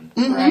 Jackson.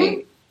 Mhm.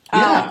 Right.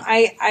 Yeah.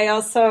 I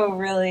also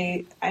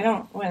really I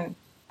don't know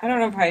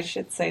if I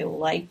should say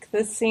like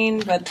the scene,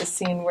 but the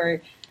scene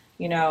where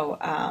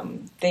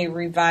they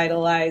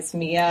revitalize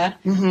Mia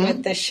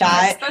with the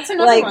shot. That's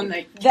another one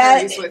that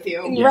carries with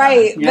you. Yeah.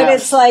 Right. Yes. But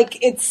it's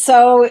like, it's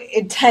so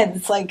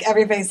intense. Like,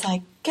 everybody's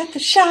like, get the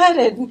shot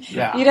and,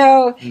 Yeah.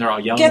 And they're all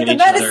yelling get at the each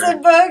medicine other.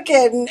 book.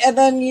 And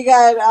then you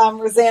got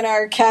Rosanna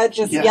Arquette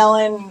just Yeah.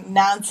 yelling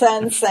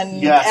nonsense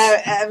and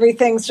Yes.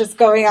 everything's just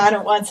going on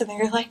at once. And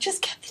they're like,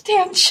 just get the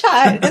damn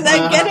shot and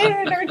then get it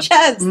in her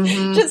chest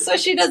just so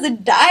she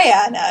doesn't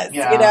die on us,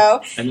 Yeah.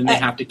 And then they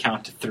have to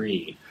count to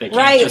 3. They can't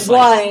Right, just,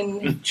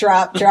 one,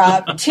 drop,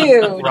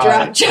 2,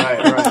 Right,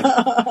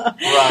 drop.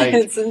 right.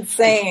 It's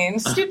insane.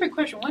 Stupid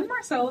question. When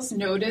Marcellus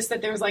noticed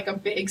that there was like a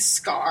big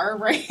scar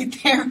right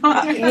there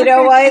on her? You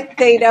know what?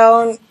 They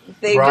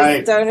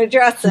Right. just don't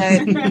address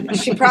it.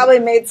 She probably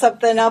made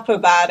something up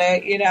about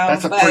it,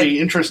 That's a but- pretty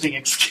interesting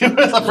excuse.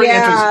 That's a pretty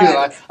interesting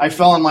excuse. I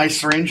fell on my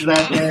syringe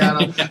that day.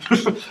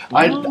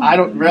 I don't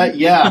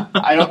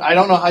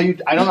know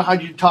how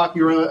you talk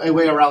your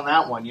way around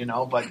that one,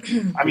 But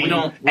I mean,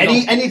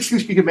 any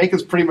excuse you can make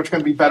is pretty much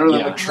going to be better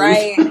than the truth.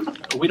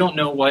 Right. We don't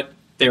know what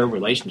their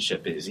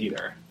relationship is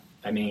either.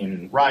 I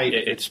mean, Right.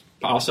 It's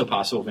also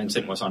possible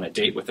Vincent was on a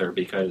date with her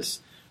because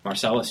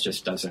Marcellus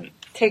just doesn't.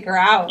 Take her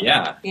out.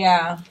 Yeah.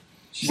 Yeah.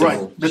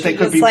 Right. That they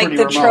could It's be like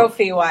pretty the remote.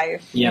 trophy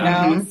wife,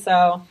 Yeah.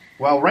 So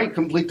Well, right,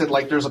 complete that.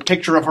 Like, there's a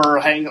picture of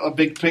her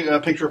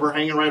picture of her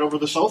hanging right over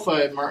the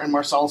sofa in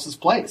Marcellus's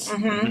place.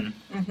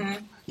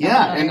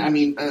 Yeah, and I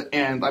mean,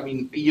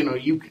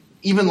 you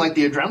even like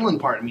the adrenaline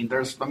part. I mean,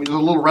 there's a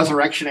little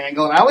resurrection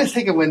angle, and I always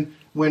think of when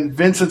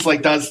Vincent's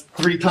like does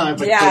 3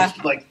 times.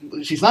 Like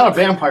she's not a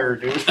vampire,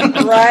 dude.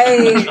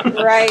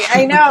 right.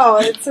 I know,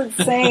 it's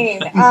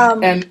insane.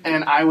 And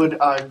I would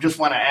just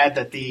want to add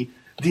that the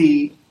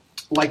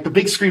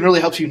big screen really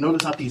helps you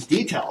notice out these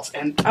details.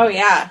 And Oh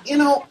yeah.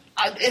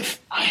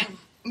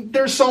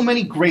 there's so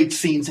many great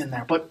scenes in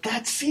there, but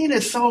that scene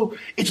is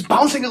it's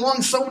bouncing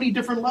along so many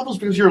different levels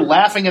because you're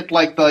laughing at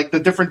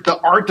the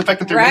art, the fact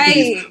that they're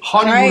making these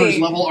Honeymooners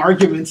level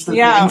arguments to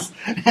things,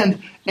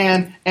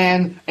 and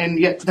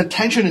yet the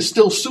tension is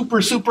still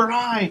super super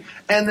high,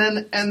 and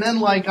then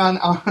like on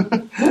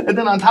and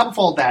then on top of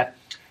all that,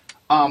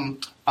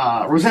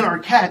 Rosanna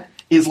Arquette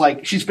is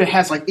like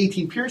has like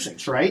 18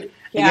 piercings, right?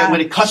 And yet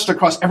when it cuts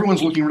across,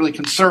 everyone's looking really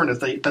concerned as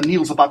the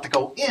needle's about to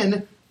go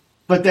in.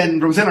 But then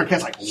Rosanna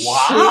Arquette's like,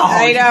 wow.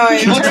 I know,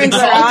 She looks turns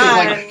her exalted.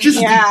 on. Like, just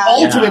the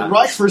ultimate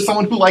rush for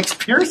someone who likes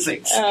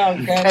piercings. Oh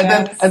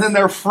goodness. And then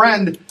their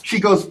friend, she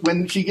goes,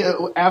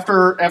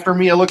 after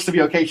Mia looks to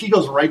be okay, she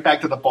goes right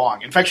back to the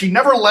bong. In fact, she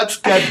never lets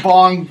that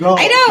bong go.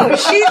 I know.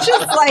 She's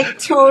just like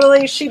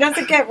totally, she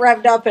doesn't get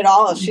revved up at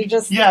all. She's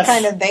just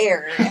kind of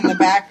there in the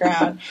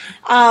background.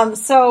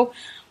 So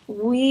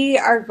we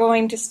are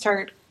going to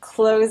start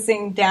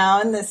closing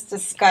down this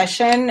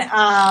discussion.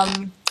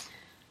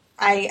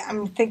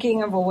 I'm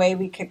thinking of a way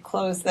we could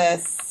close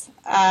this.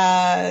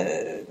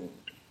 I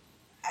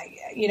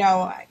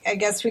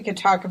guess we could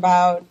talk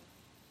about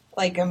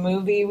like a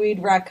movie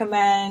we'd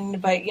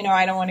recommend, but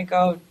I don't want to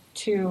go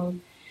too.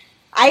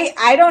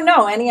 I don't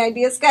know. Any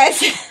ideas,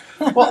 guys?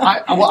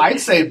 I'd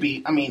say it'd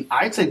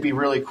be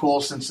really cool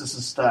since this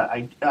is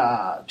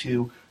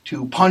to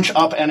punch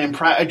up and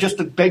impress, just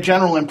a big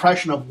general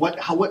impression of what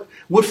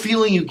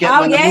feeling you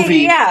get when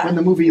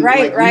the movie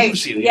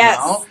leaves you.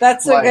 Yes,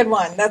 that's a good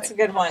one.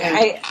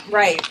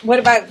 What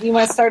about, you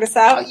want to start us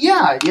out?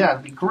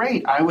 It'd be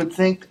great. I would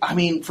think. I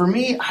mean, for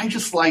me, I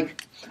just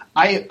like.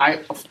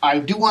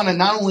 I do want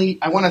to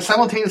I want to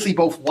simultaneously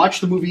both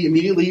watch the movie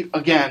immediately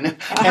again and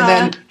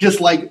then just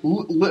like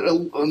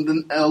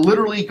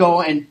literally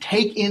go and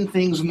take in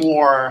things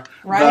more.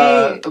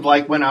 Right.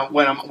 Like when I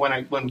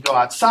go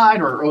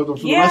outside or for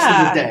the rest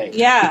of the day.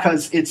 Yeah.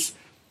 Because this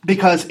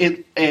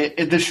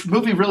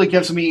movie really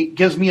gives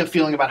me a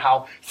feeling about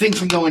how things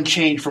can go and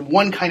change from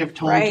one kind of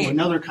tone to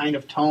another kind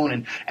of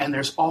tone, and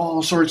there's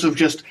all sorts of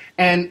just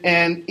and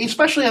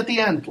especially at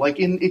the end, like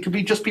it could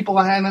be just people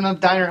in a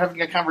diner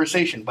having a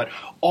conversation, but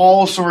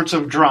all sorts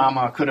of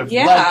drama could have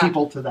led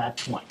people to that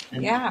point.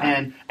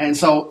 And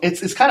so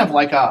it's kind of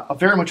like a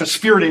very much a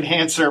spirit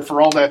enhancer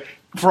for all the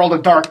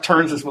dark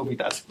turns this movie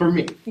does for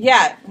me.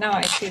 Yeah, no,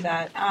 I see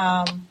that.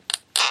 I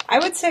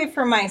would say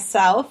for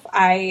myself,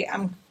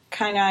 I'm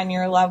kind of on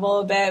your level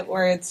a bit,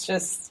 where it's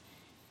just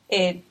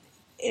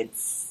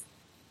it's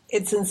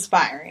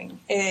inspiring.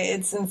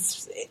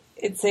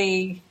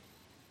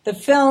 The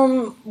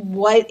film,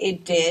 what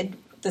it did,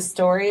 the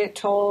story it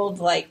told,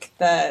 like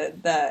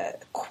the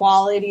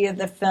quality of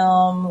the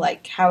film,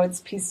 like how it's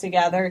pieced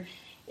together.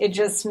 It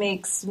just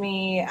makes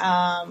me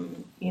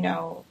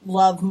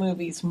love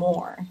movies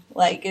more.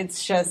 Like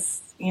it's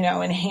just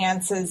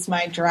enhances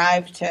my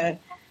drive to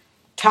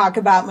talk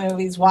about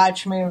movies,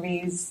 watch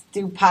movies,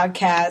 do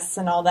podcasts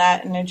and all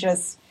that. And it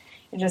just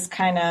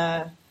kind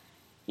of,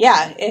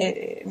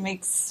 it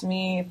makes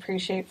me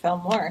appreciate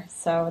film more.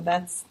 So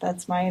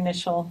that's my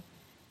initial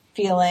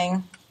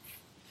feeling.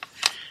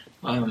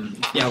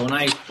 Yeah,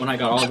 when I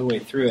got all the way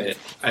through it,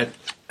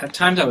 at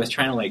times I was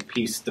trying to like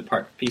piece the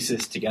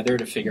pieces together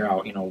to figure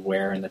out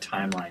where in the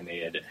timeline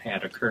they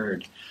had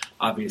occurred.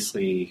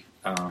 Obviously,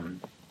 John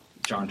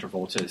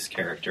Travolta's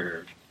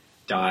character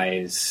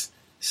dies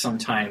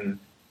sometime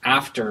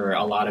after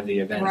a lot of the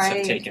events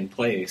have taken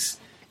place,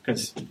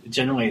 because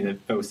generally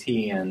both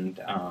he and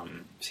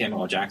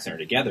Samuel L. Jackson are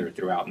together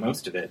throughout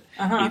most of it,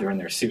 either in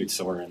their suits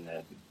or in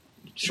the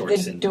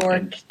shorts and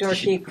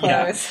dorky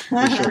clothes,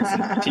 the shorts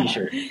and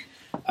t-shirt.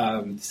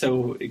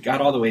 So it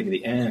got all the way to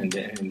the end,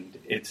 and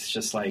it's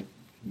just like,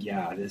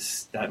 yeah,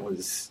 that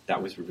was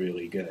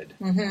really good.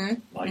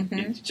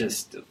 It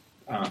just,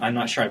 I'm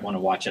not sure I'd want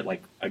to watch it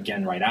like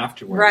again right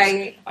afterwards.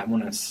 Right. I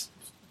want to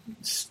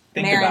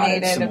think about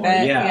it some more.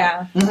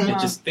 Yeah. And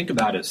just think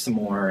about it some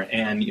more,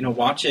 and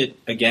watch it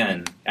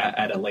again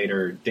at a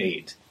later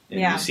date,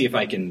 and see if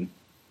I can,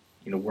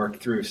 work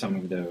through some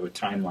of the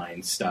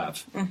timeline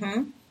stuff.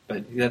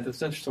 But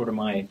that's sort of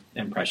my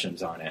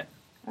impressions on it.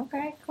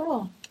 Okay,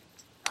 cool.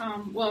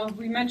 Well,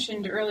 we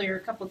mentioned earlier, a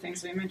couple of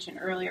things we mentioned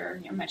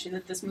earlier. You mentioned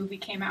that this movie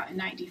came out in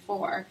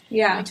 94.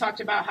 Yeah. We talked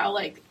about how,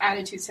 like,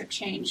 attitudes have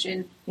changed.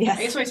 And I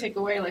guess what I take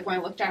away, like, when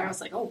I looked at it, I was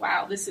like, oh,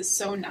 wow, this is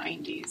so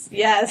 90s.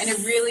 Yes. And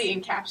it really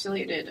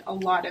encapsulated a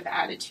lot of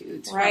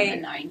attitudes from the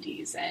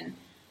 90s. And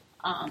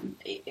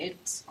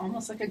it's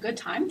almost like a good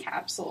time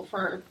capsule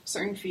for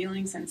certain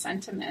feelings and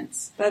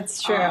sentiments.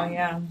 That's true,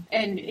 yeah.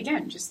 And,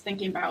 again, just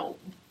thinking about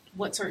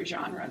what sort of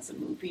genres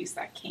of movies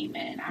that came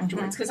in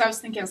afterwards. Because I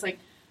was like,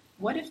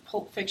 what if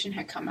Pulp Fiction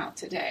had come out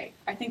today?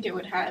 I think it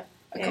would have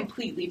a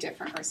completely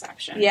different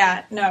reception.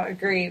 Yeah, no,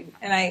 agreed.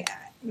 And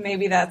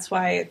maybe that's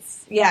why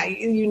it's,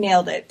 you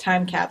nailed it,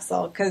 time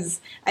capsule, because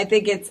I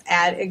think it's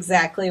at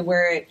exactly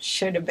where it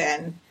should have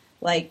been,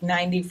 like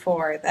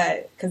 94.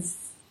 Because,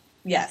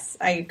 yes,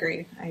 I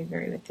agree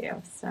with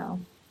you. So,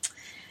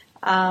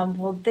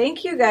 well,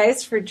 thank you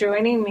guys for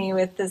joining me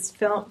with this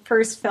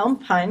first Film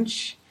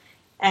Punch.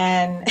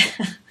 And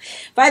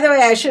by the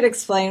way, I should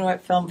explain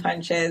what Film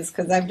Punch is,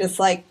 because I'm just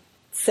like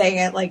saying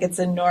it like it's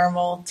a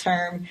normal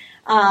term.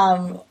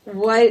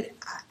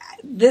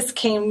 This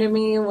came to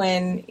me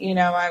when,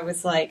 I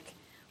was like,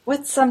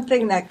 what's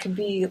something that could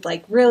be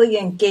like really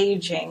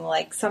engaging,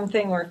 like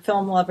something where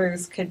film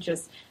lovers could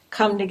just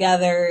come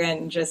together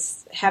and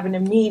just have an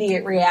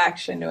immediate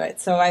reaction to it.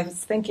 So I was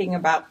thinking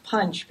about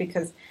Punch,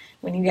 because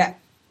when you get,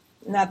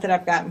 not that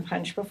I've gotten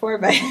punched before,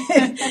 but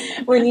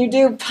when you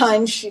do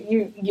punch,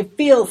 you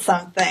feel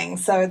something.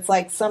 So it's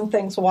like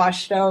something's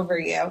washed over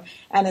you,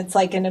 and it's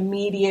like an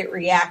immediate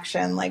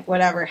reaction, like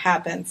whatever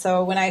happened.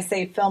 So when I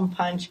say Film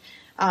Punch,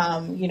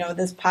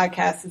 this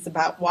podcast is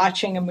about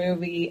watching a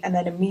movie and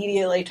then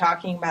immediately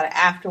talking about it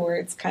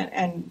afterwards,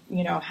 and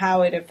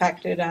how it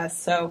affected us.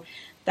 So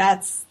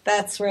that's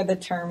where the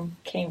term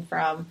came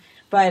from.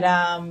 But,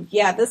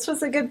 this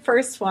was a good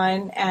first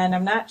one, and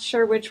I'm not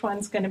sure which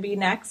one's going to be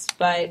next,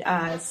 but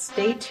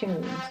stay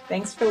tuned.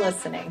 Thanks for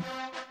listening.